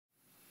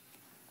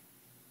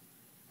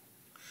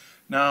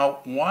Now,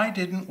 why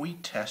didn't we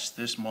test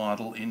this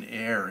model in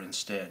air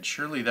instead?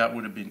 Surely that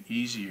would have been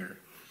easier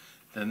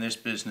than this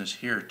business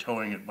here,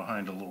 towing it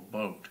behind a little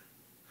boat.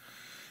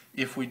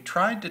 If we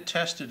tried to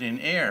test it in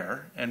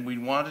air and we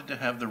wanted to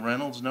have the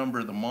Reynolds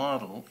number of the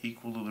model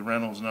equal to the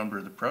Reynolds number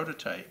of the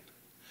prototype,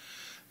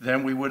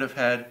 then we would have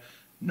had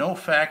no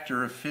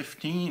factor of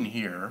 15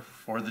 here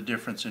for the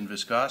difference in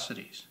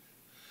viscosities.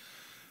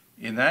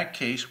 In that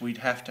case, we'd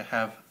have to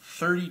have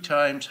 30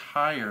 times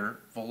higher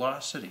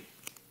velocity.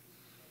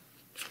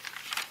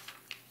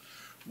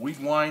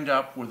 We'd wind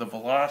up with a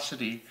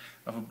velocity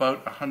of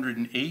about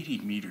 180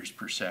 meters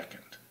per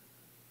second.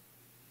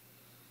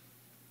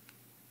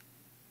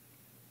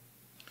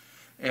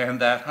 And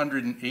that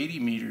 180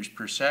 meters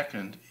per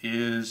second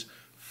is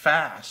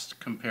fast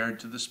compared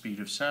to the speed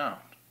of sound.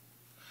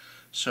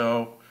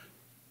 So,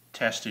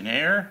 test in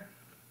air,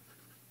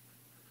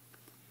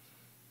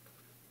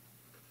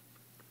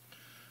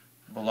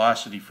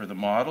 velocity for the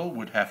model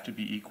would have to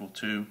be equal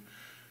to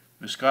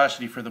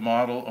viscosity for the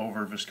model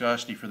over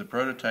viscosity for the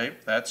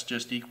prototype. That's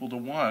just equal to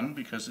 1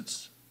 because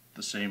it's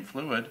the same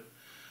fluid.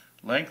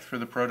 Length for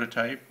the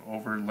prototype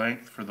over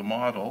length for the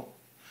model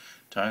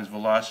times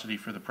velocity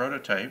for the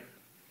prototype.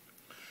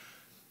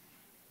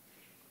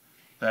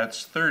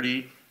 That's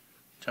 30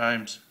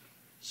 times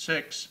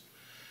 6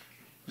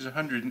 is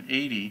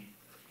 180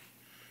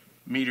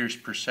 meters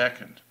per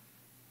second.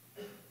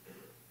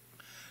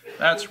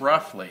 That's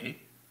roughly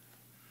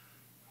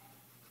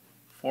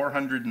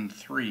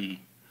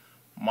 403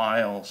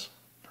 miles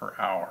per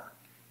hour.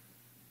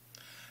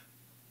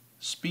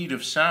 Speed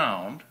of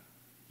sound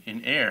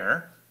in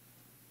air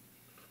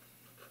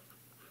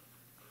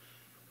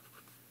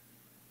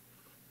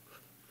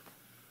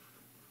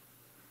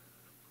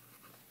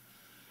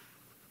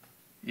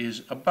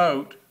is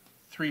about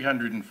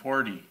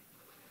 340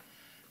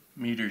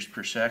 meters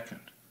per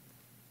second.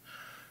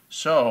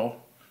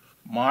 So,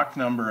 Mach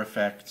number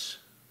effects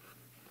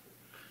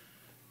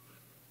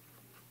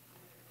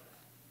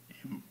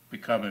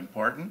become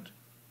important.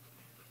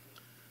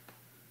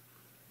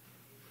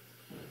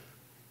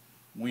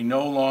 We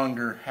no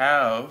longer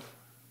have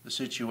the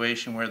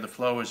situation where the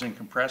flow is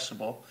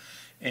incompressible,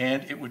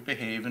 and it would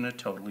behave in a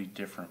totally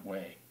different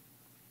way.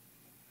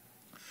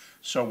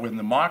 So when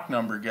the Mach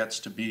number gets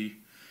to be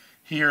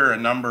here a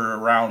number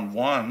around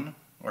 1,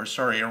 or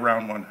sorry,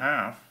 around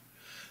 1/2,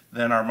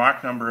 then our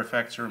Mach number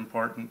effects are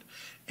important,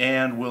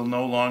 and we'll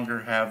no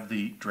longer have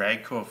the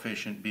drag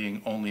coefficient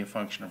being only a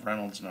function of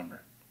Reynolds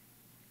number.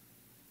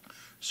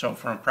 So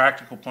from a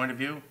practical point of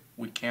view,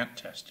 we can't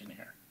test in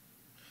air.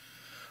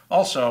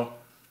 Also,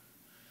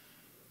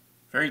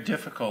 very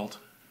difficult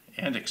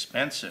and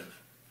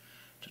expensive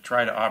to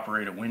try to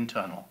operate a wind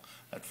tunnel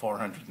at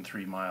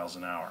 403 miles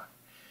an hour,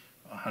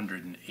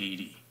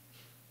 180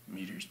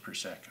 meters per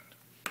second.